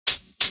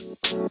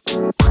Good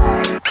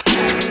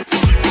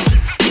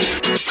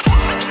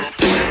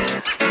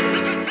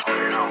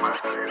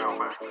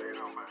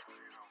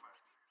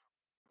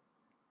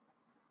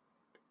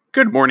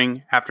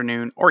morning,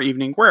 afternoon, or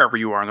evening, wherever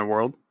you are in the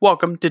world.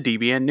 Welcome to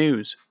DBN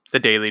News, the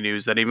daily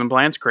news that even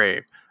plants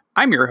crave.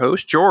 I'm your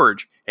host,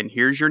 George, and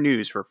here's your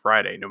news for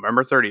Friday,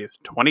 November 30th,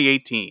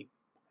 2018.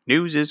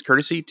 News is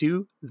courtesy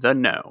to The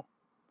Know.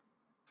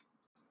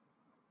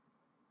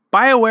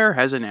 BioWare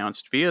has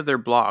announced via their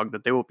blog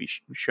that they will be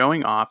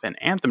showing off an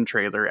Anthem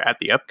trailer at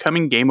the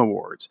upcoming Game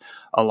Awards,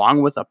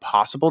 along with a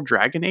possible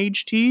Dragon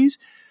Age tease.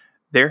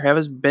 There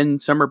has been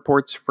some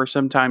reports for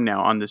some time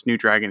now on this new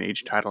Dragon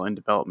Age title in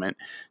development,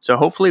 so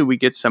hopefully we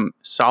get some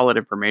solid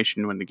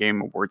information when the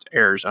Game Awards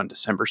airs on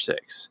December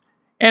 6th.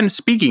 And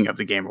speaking of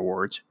the Game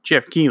Awards,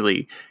 Jeff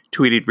Keighley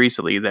tweeted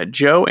recently that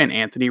Joe and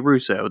Anthony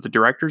Russo, the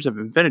directors of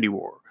Infinity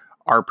War,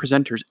 are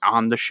presenters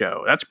on the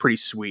show. That's pretty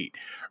sweet.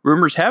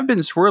 Rumors have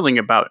been swirling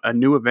about a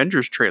new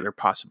Avengers trailer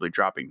possibly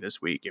dropping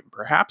this week, and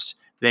perhaps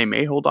they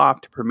may hold off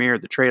to premiere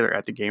the trailer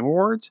at the Game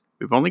Awards.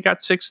 We've only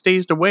got 6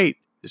 days to wait.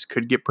 This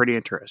could get pretty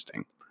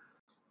interesting.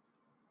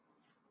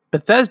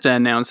 Bethesda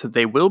announced that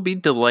they will be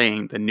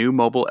delaying the new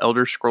mobile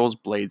Elder Scrolls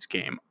Blades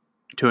game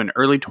to an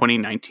early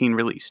 2019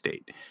 release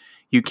date.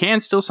 You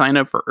can still sign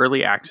up for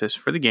early access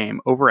for the game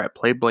over at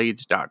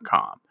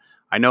playblades.com.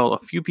 I know a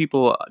few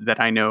people that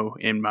I know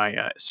in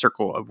my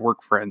circle of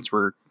work friends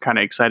were kind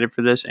of excited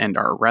for this and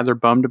are rather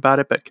bummed about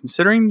it, but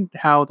considering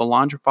how the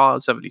launch of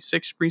Fallout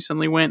 76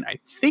 recently went, I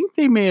think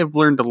they may have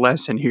learned a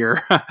lesson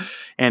here.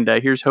 And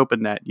here's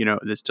hoping that,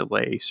 this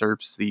delay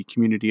serves the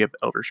community of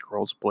Elder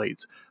Scrolls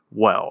Blades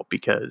well,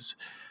 because,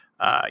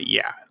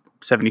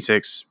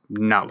 76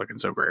 not looking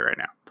so great right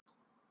now.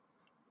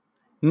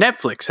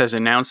 Netflix has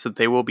announced that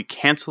they will be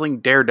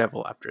canceling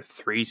Daredevil after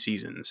 3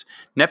 seasons.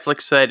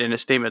 Netflix said in a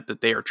statement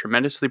that they are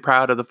tremendously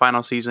proud of the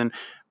final season,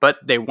 but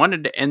they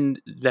wanted to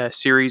end the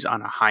series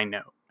on a high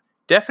note.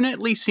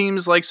 Definitely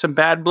seems like some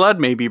bad blood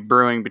may be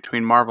brewing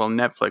between Marvel and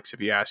Netflix, if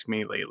you ask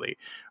me lately.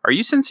 Are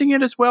you sensing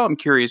it as well? I'm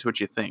curious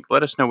what you think.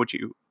 Let us know what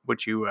you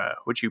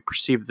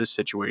perceive of this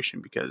situation,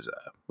 because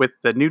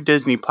with the new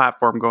Disney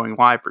platform going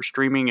live for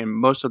streaming and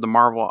most of the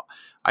Marvel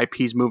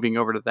IPs moving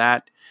over to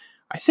that,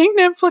 I think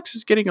Netflix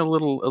is getting a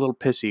little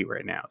pissy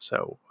right now.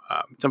 So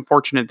it's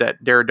unfortunate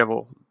that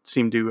Daredevil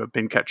seemed to have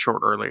been cut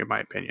short early, in my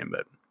opinion.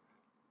 But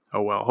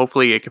oh well.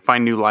 Hopefully it can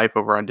find new life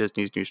over on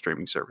Disney's new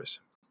streaming service.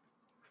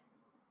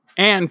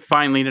 And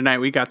finally tonight,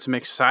 we got some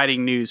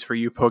exciting news for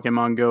you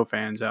Pokemon Go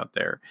fans out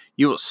there.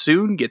 You will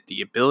soon get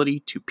the ability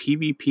to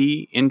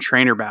PvP in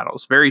trainer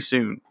battles. Very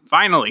soon.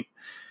 Finally!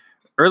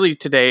 Early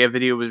today, a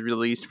video was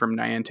released from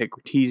Niantic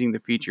teasing the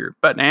feature,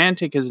 but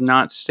Niantic has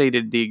not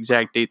stated the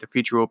exact date the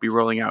feature will be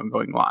rolling out and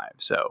going live,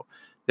 so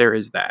there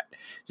is that.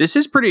 This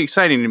is pretty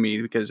exciting to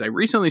me because I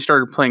recently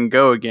started playing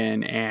Go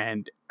again,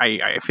 and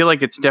I feel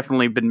like it's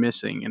definitely been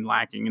missing and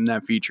lacking in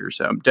that feature,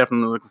 so I'm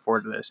definitely looking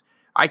forward to this.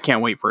 I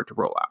can't wait for it to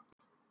roll out.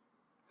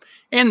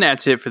 And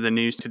that's it for the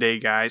news today,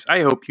 guys.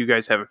 I hope you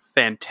guys have a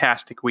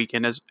fantastic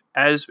weekend.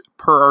 As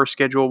per our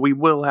schedule, we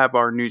will have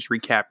our news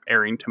recap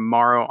airing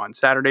tomorrow on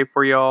Saturday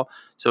for y'all,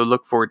 so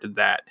look forward to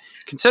that.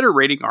 Consider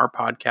rating our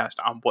podcast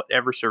on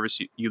whatever service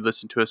you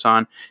listen to us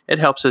on. It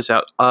helps us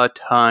out a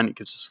ton. It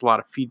gives us a lot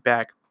of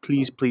feedback.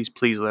 Please, please,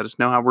 please let us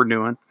know how we're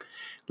doing.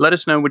 Let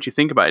us know what you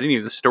think about any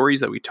of the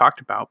stories that we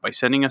talked about by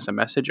sending us a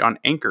message on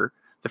Anchor,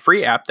 the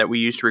free app that we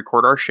use to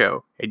record our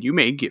show, and you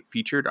may get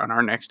featured on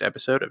our next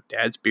episode of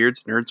Dad's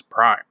Beards Nerds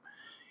Prime.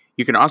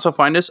 You can also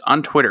find us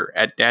on Twitter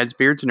at Dad's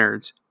Beards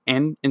Nerds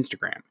and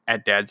Instagram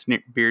at Dad's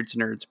Beards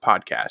Nerds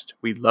Podcast.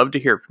 We'd love to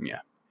hear from you.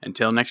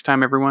 Until next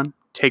time, everyone,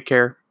 take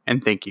care,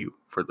 and thank you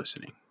for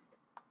listening.